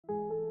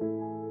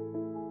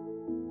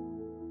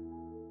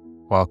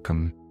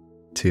Welcome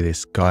to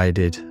this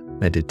guided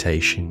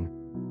meditation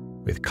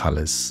with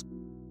colors.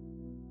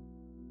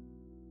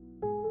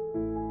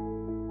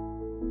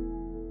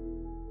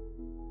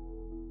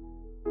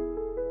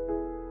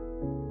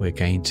 We're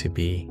going to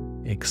be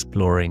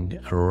exploring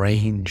a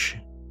range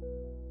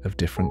of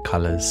different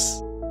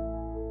colors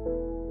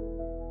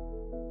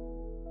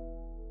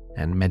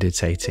and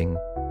meditating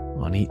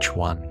on each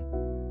one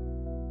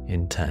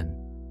in turn.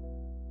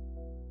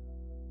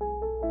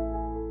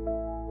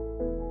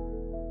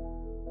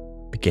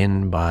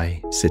 Begin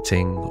by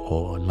sitting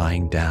or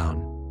lying down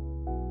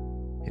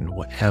in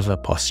whatever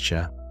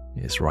posture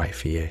is right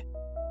for you.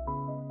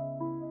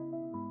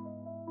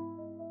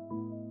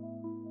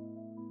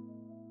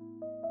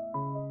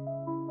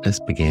 Let's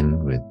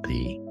begin with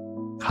the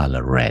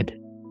color red.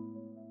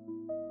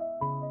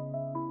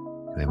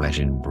 And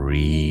imagine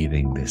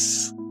breathing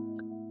this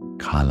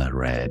color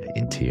red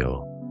into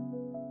your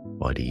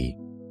body,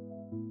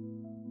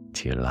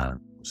 to your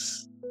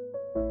lungs.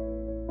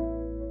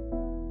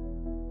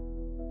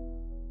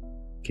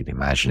 You can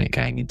imagine it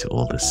going into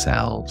all the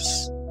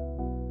cells.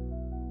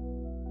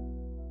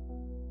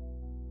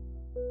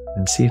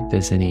 And see if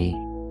there's any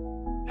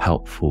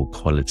helpful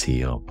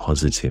quality or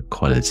positive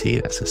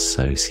quality that's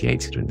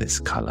associated with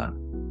this color.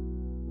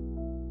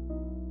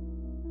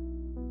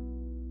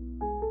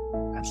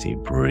 As you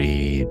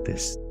breathe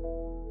this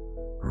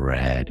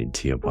red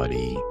into your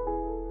body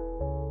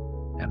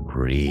and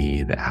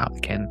breathe it out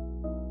again.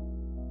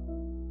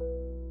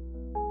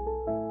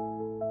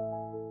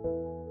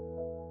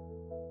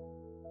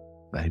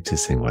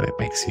 Noticing what it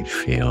makes you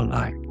feel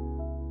like.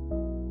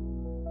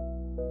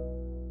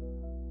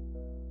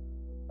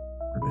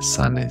 When the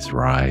sun is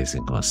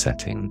rising or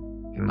setting,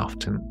 it can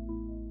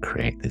often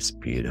create this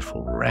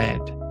beautiful red.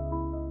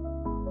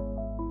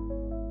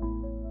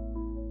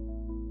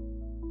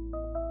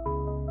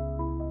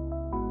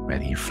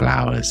 Many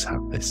flowers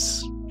have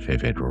this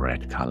vivid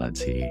red color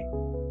to you.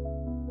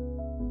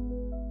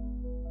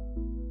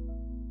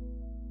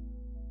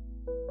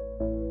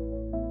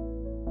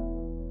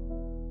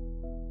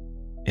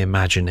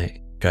 Imagine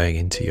it going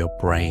into your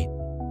brain,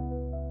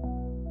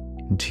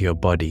 into your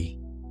body,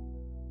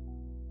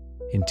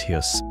 into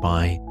your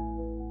spine,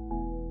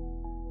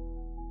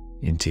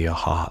 into your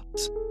heart.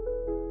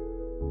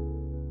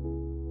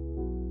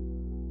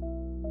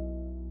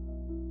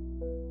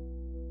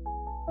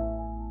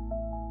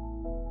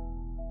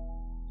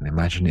 And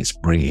imagine it's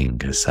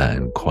bringing a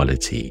certain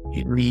quality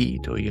you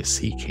need or you're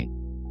seeking.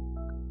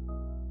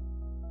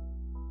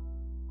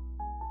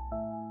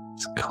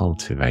 It's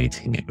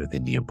cultivating it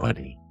within your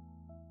body.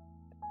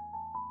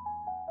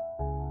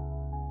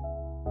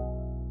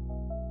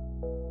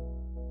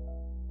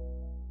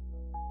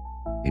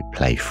 Be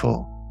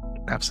playful,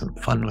 have some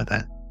fun with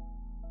it.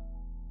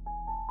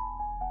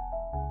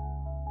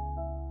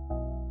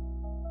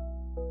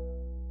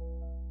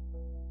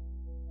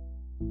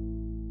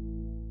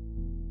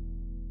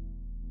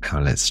 Now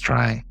let's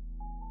try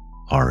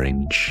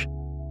orange.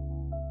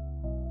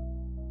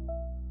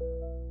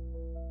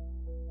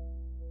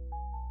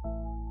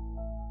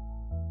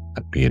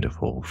 A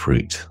beautiful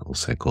fruit,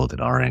 also called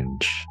an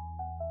orange.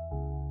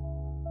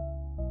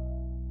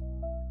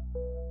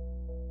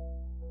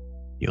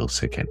 You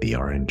also get the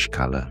orange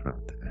color from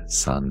the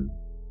sun.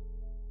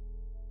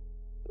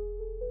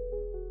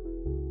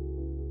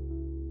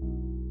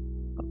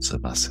 Lots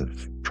of us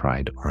have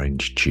tried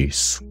orange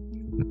juice,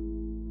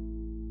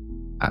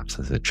 perhaps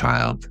as a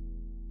child.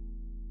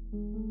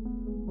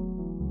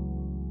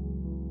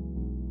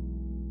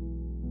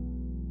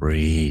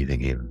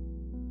 Breathing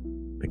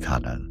in the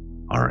color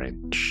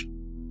orange.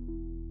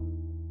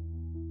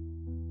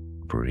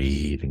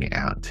 Breathing it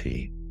out to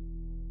you.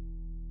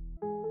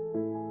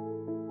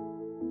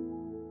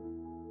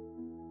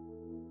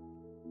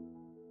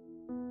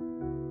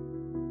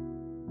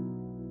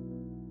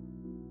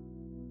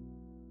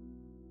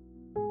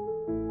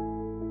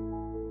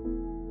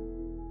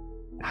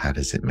 How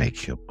does it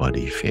make your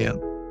body feel?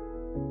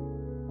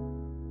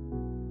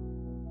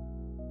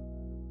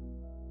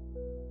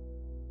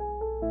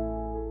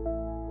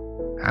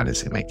 How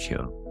does it make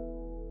your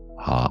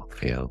heart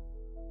feel?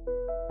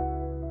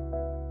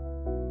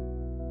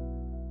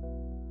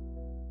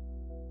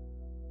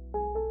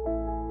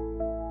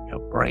 Your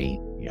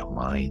brain, your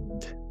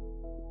mind.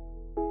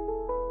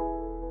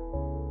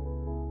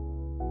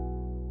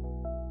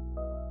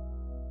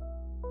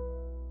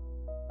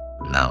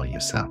 Allow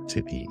yourself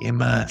to be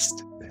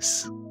immersed in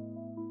this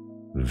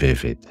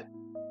vivid,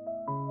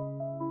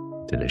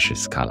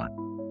 delicious color,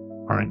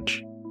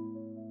 orange.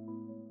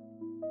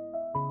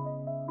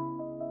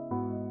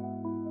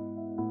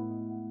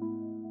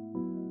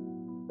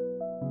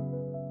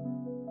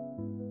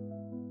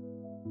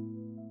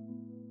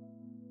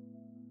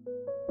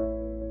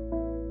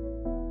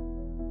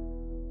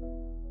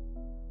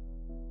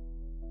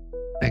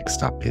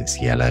 Next up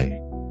is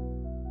yellow.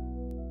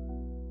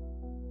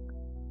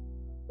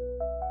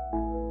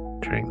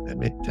 During the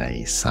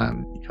midday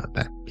sun, you got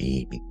that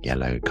beaming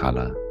yellow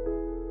color.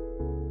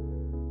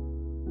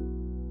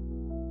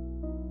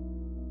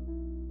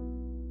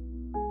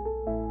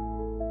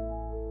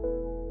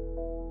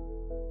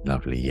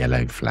 lovely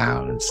yellow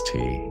flowers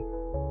too.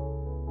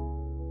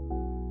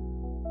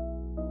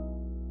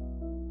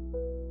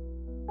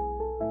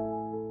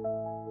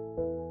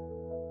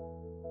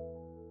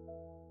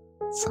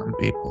 Some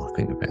people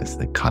think of it as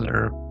the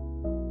color of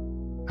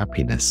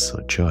happiness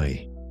or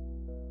joy.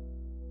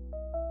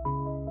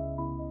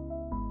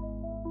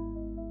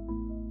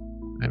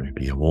 There may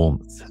be a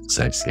warmth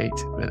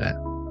associated with it.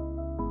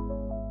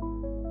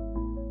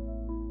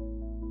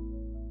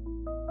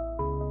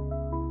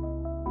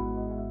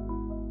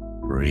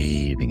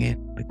 Breathing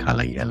in the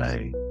color yellow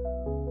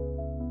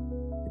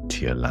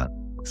into your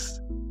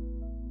lungs,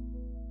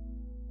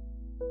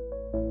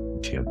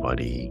 into your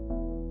body,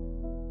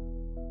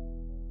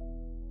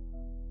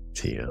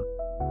 to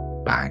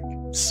your back,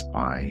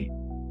 spine,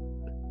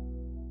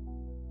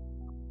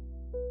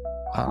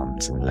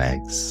 arms and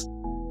legs,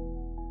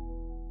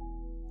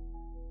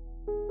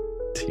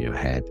 to your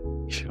head,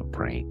 to your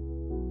brain,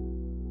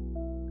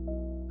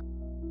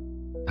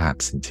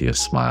 perhaps into your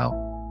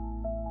smile.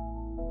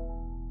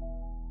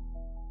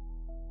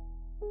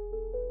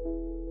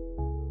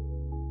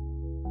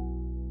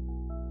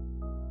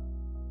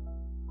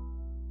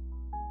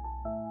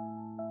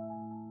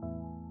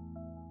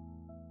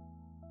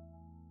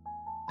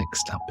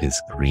 Next up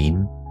is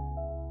green.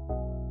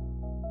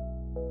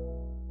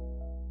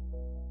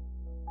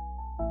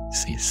 You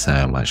see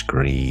so much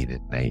green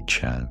in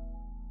nature.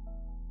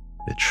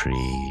 The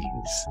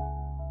trees,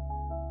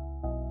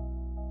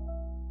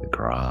 the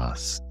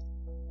grass,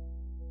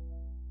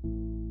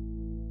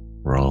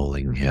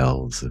 rolling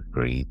hills of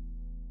green.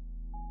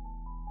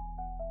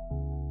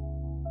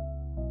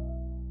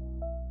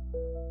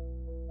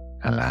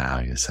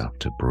 Allow yourself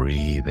to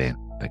breathe in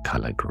the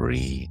color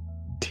green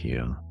into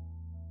your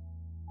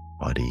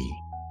body,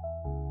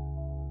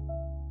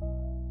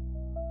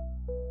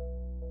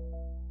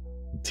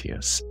 into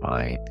your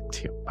spine,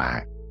 into your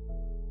back,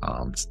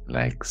 arms,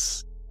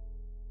 legs.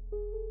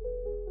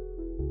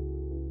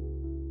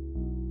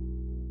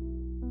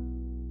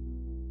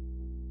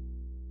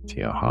 To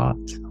your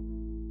heart,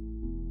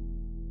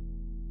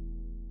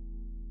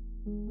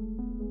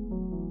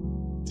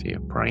 to your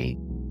brain,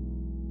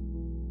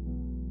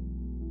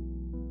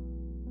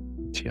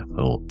 to your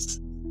thoughts,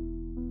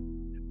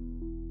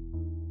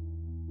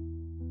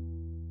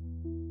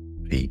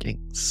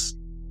 feelings.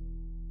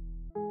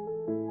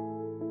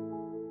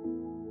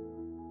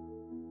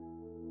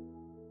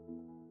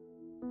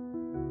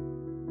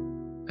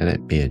 Let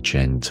it be a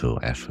gentle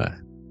effort.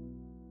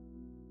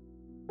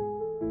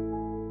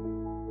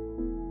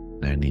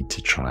 No need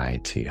to try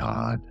too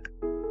hard.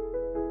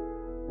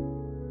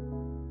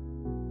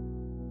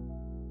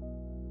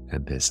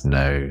 And there's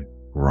no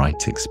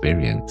right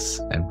experience.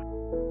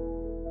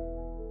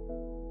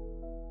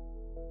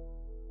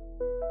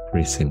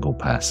 Every single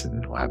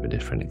person will have a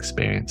different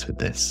experience with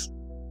this.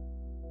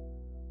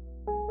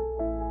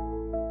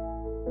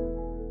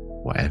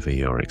 Whatever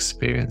your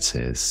experience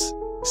is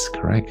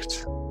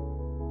correct.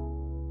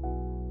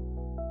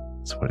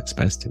 It's what it's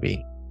supposed to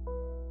be.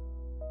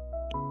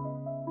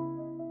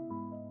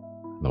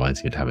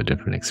 Otherwise, you'd have a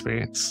different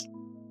experience.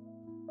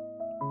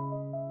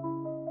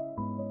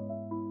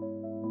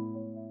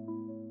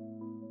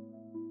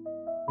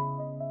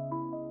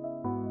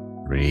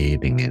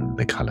 Breathing in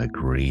the color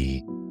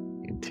green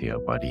into your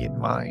body and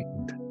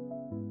mind.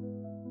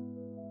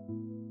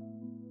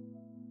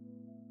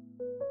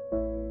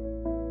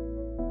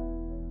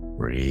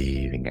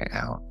 Breathing it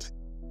out.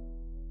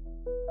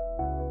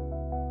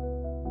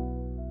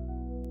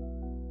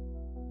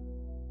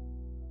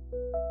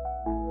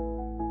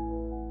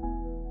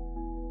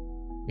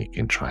 You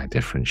can try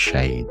different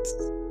shades.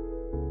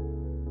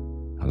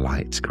 A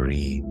light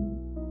green,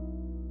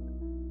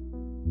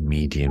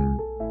 medium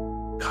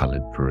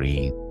colored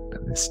green,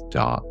 and this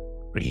dark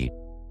green.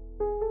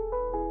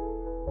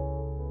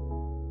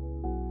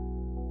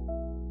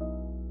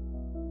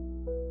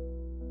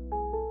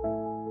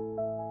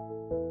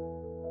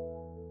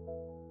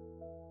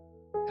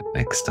 And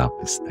next up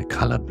is the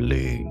color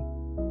blue.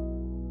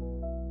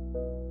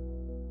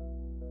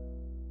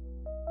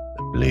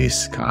 The blue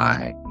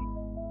sky.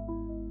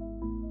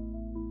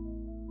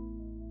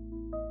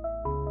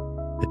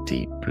 The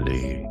deep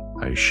blue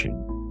ocean.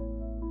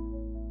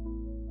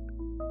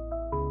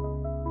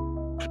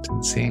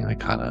 Often seeing the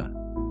color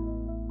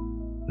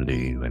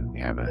blue when we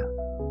have a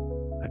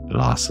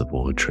glass of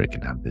water, it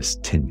can have this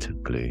tint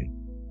of blue.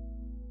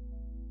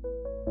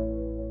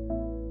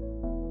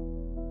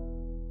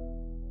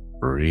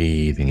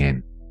 Breathing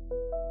in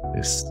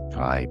this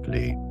sky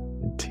blue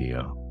into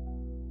your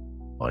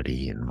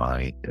body and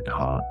mind and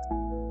heart.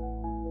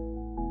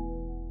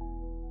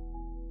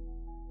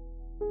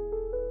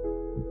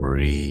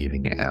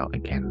 Breathing it out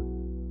again.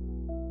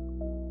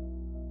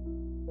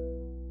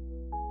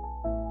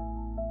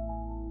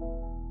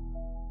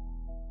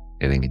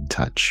 Getting in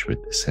touch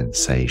with the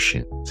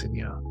sensations in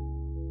your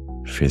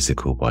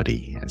physical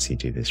body as you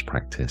do this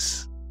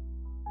practice.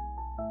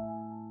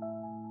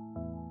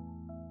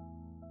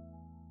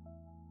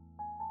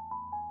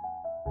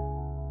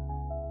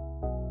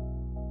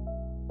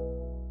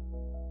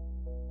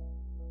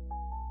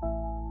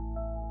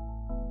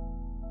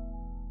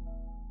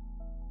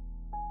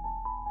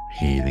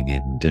 Breathing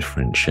in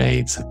different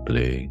shades of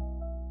blue.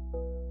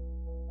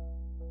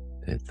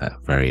 It's that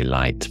very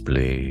light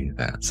blue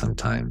that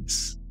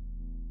sometimes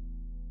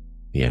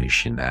the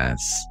ocean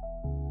has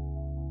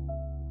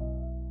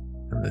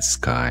and the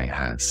sky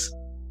has.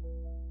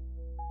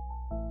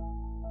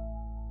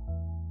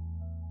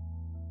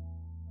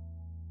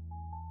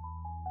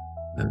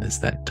 Then there's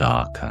that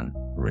darker,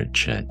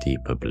 richer,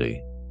 deeper blue.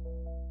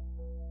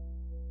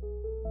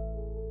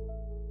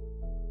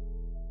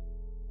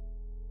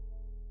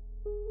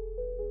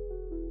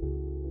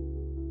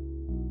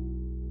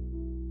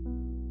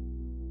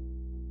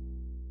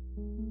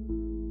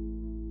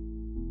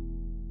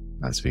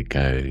 As we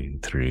go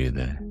through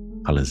the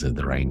colours of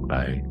the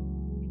rainbow,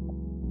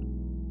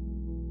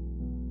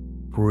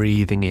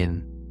 breathing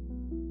in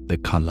the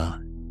colour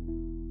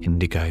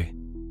indigo,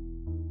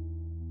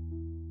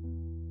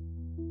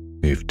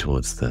 move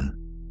towards the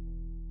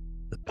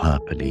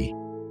purpley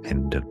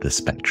end of the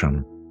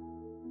spectrum.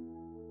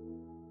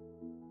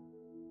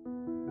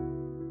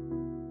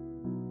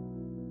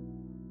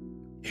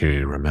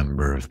 You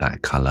remember of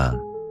that colour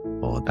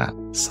or that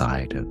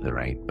side of the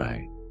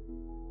rainbow.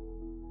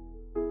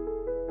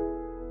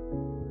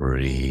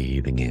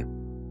 Breathing in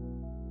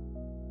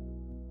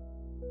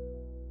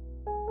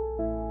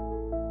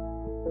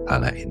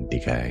colour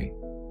indigo.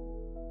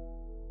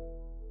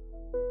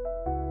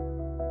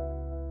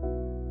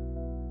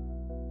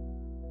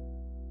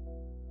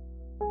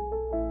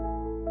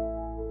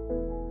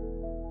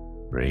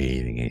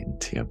 Breathing it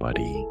into your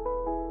body.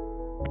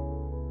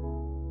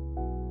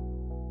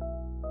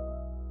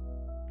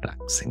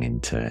 Relaxing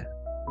into it.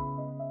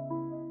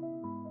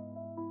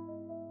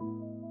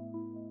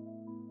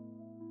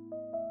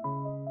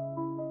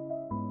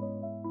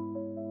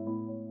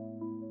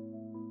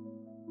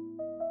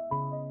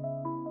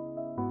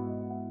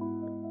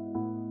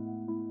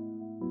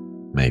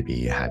 Maybe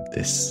you had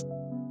this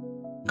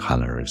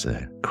colour as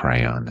a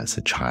crayon as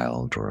a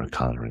child or a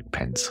colouring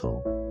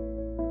pencil.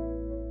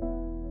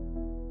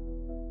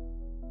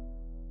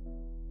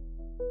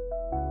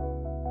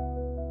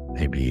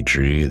 Maybe you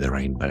drew the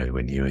rainbow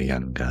when you were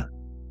younger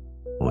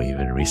or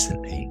even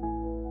recently.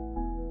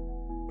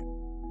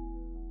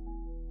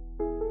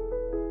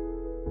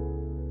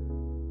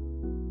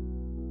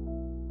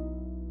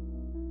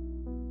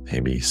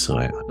 Maybe you saw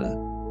it on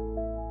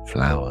a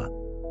flower.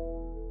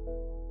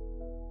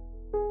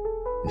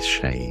 This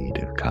shade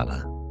of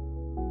colour.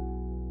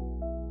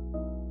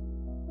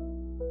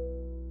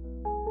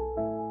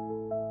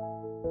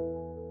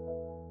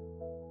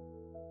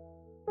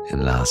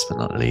 And last but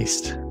not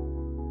least,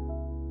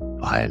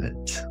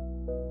 violet.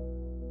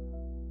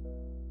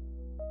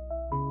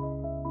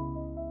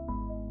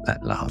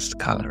 That last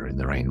colour in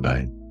the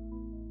rainbow.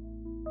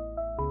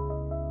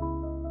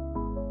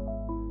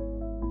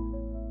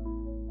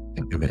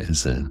 Think of it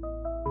as the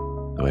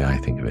way I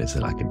think of it is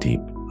like a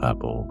deep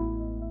purple.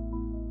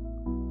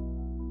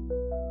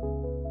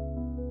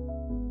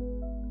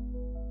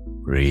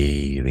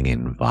 Breathing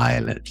in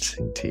violet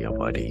into your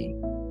body.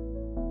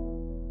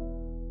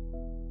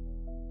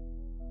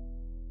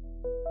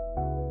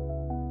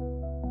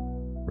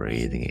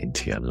 Breathing it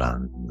into your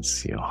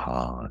lungs, your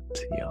heart,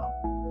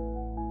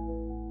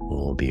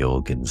 all the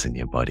organs in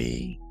your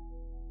body.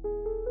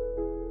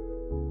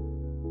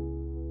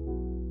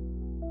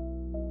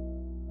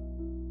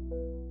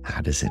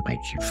 How does it make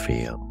you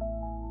feel?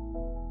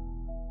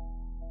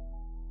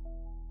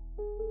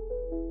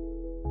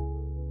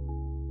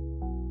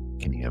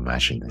 Can you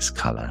imagine this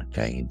colour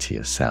going into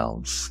your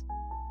cells?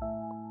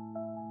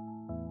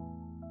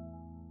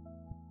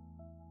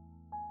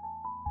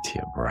 Into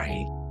your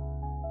brain,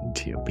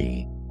 into your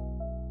being?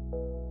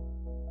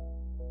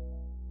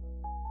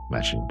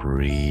 Imagine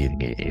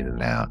breathing it in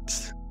and out.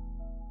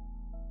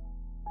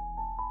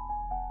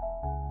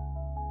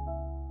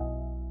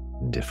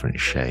 In different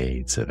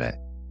shades of it.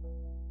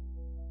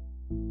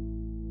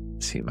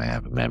 So you may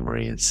have a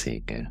memory of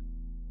seeing a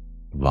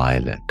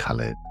violet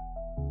coloured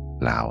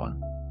flower.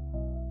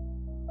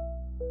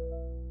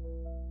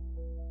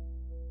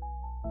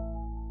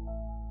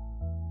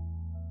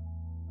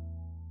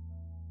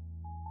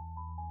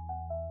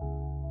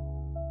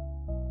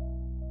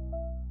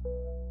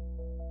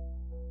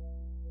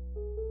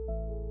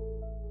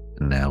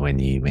 And now when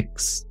you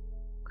mix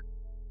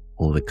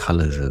all the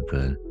colours of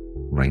the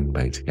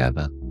rainbow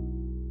together,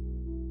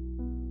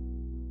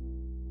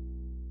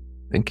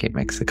 I think it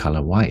makes the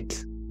colour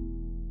white.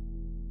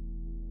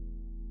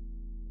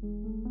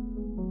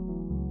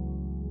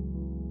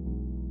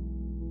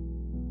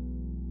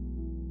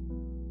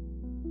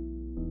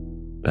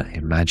 But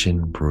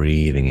imagine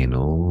breathing in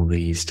all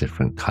these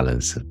different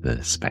colours of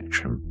the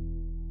spectrum.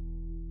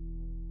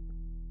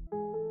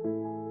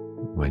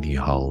 When you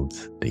hold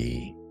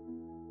the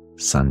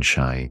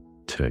sunshine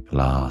to a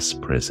glass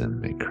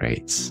prism, it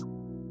creates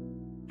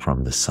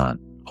from the sun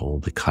all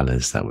the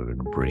colours that we've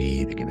been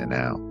breathing in and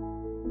out.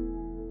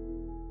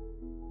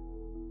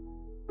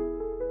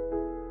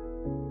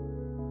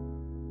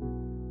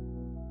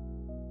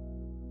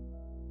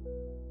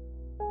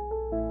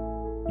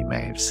 You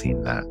may have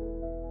seen that.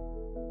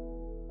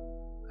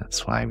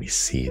 That's why we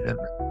see them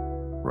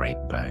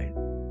rainbow.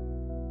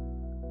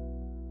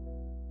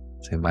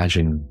 So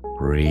imagine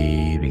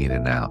breathing in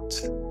and out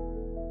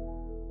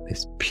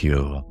this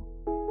pure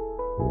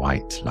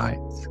white light.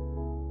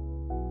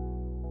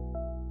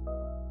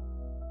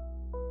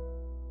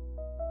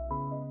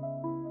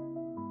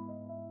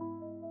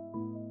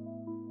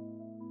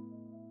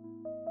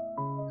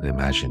 And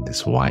imagine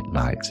this white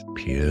light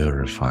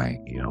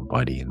purifying your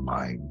body and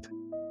mind.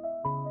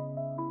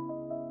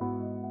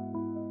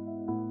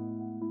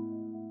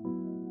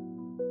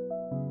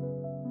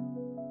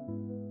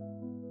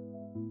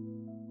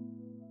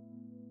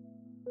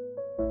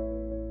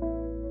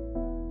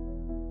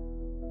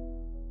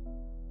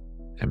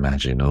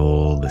 Imagine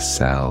all the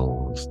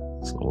cells,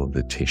 all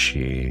the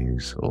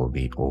tissues, all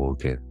the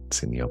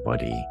organs in your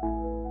body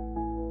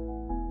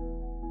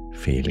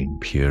feeling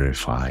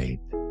purified,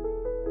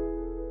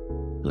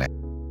 cleansed,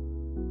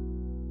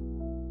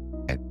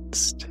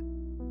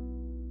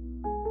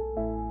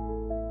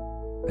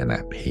 and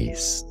at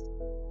peace.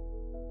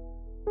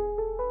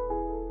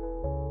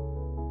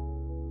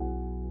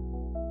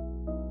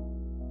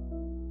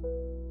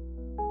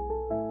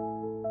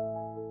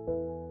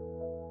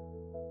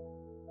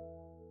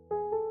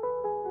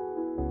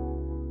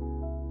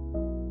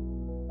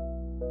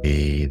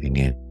 Breathing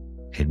in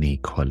any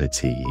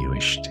quality you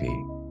wish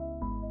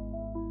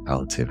to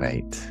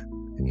cultivate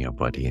in your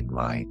body and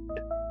mind.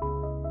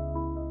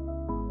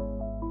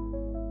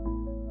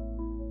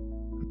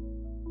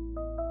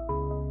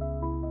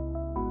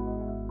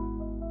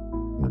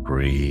 And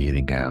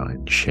breathing out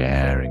and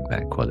sharing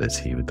that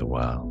quality with the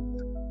world.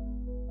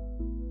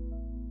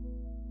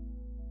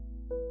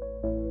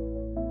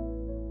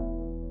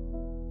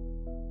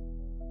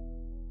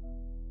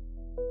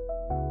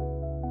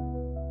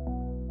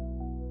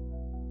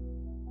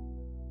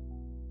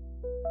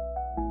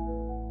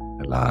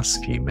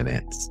 Last few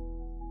minutes,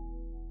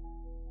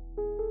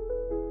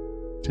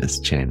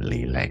 just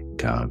gently let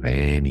go of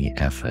any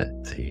effort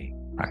to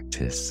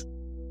practice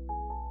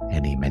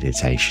any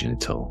meditation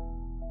at all.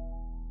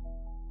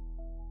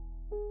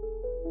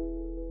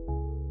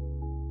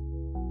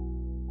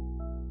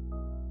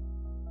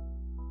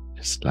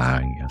 Just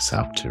allowing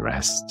yourself to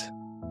rest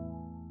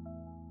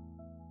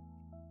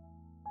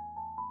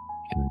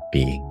in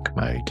being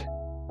mode.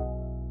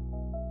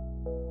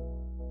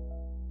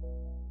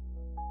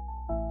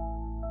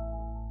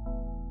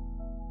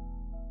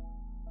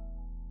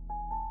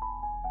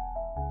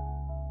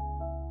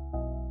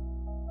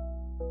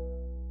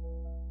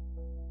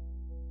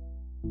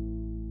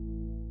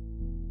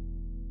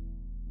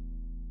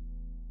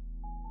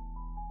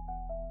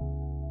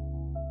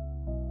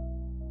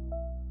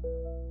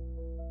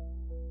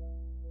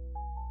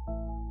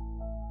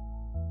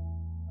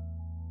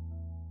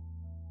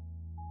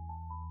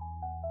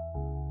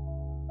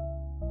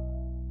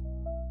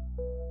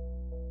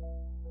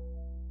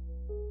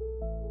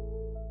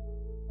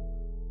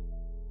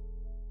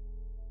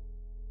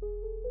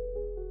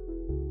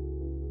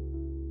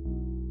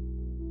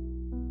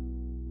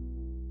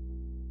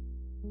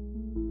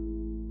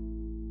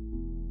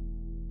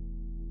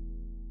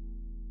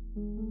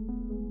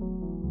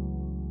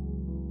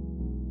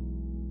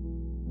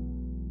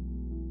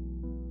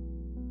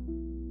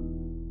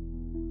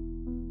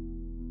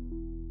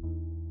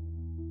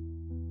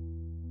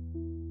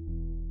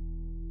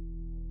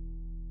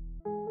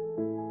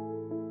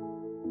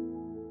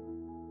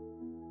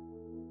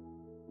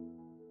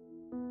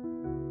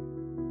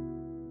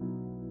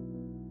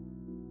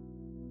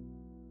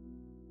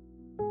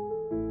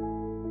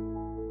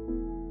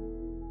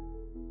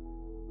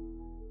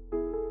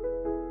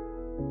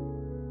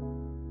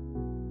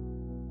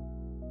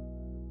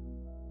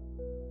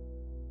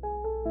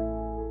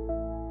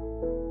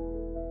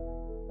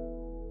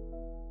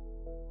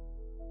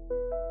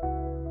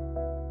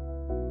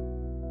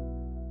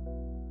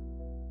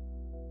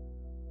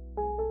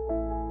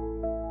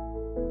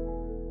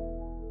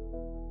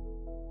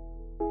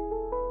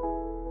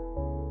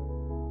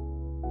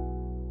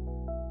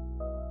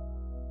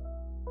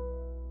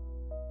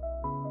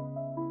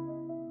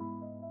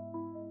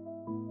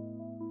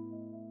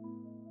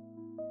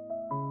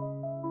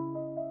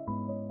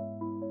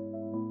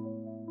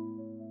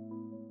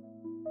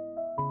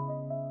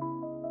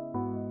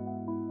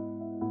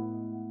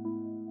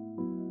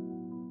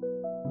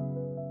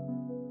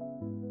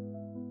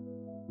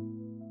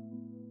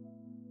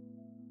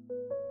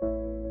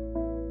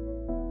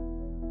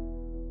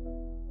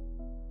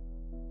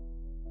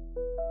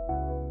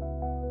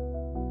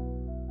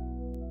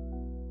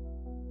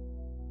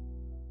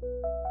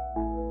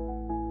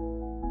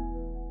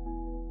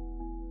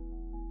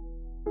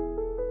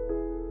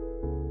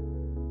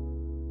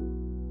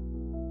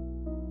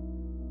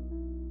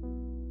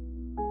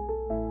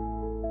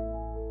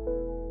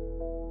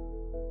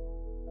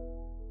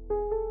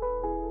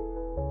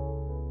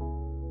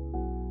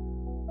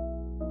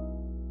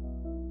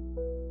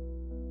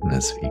 And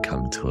as we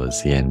come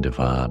towards the end of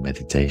our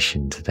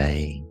meditation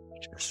today,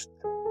 just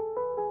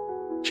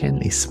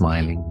gently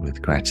smiling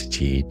with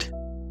gratitude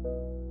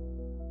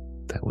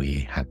that we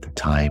had the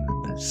time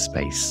and the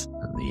space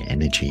and the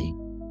energy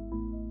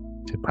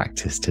to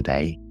practice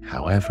today,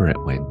 however it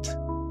went.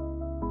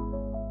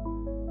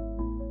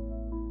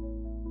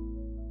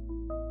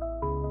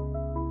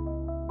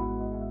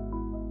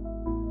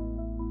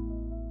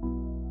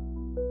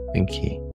 Thank you.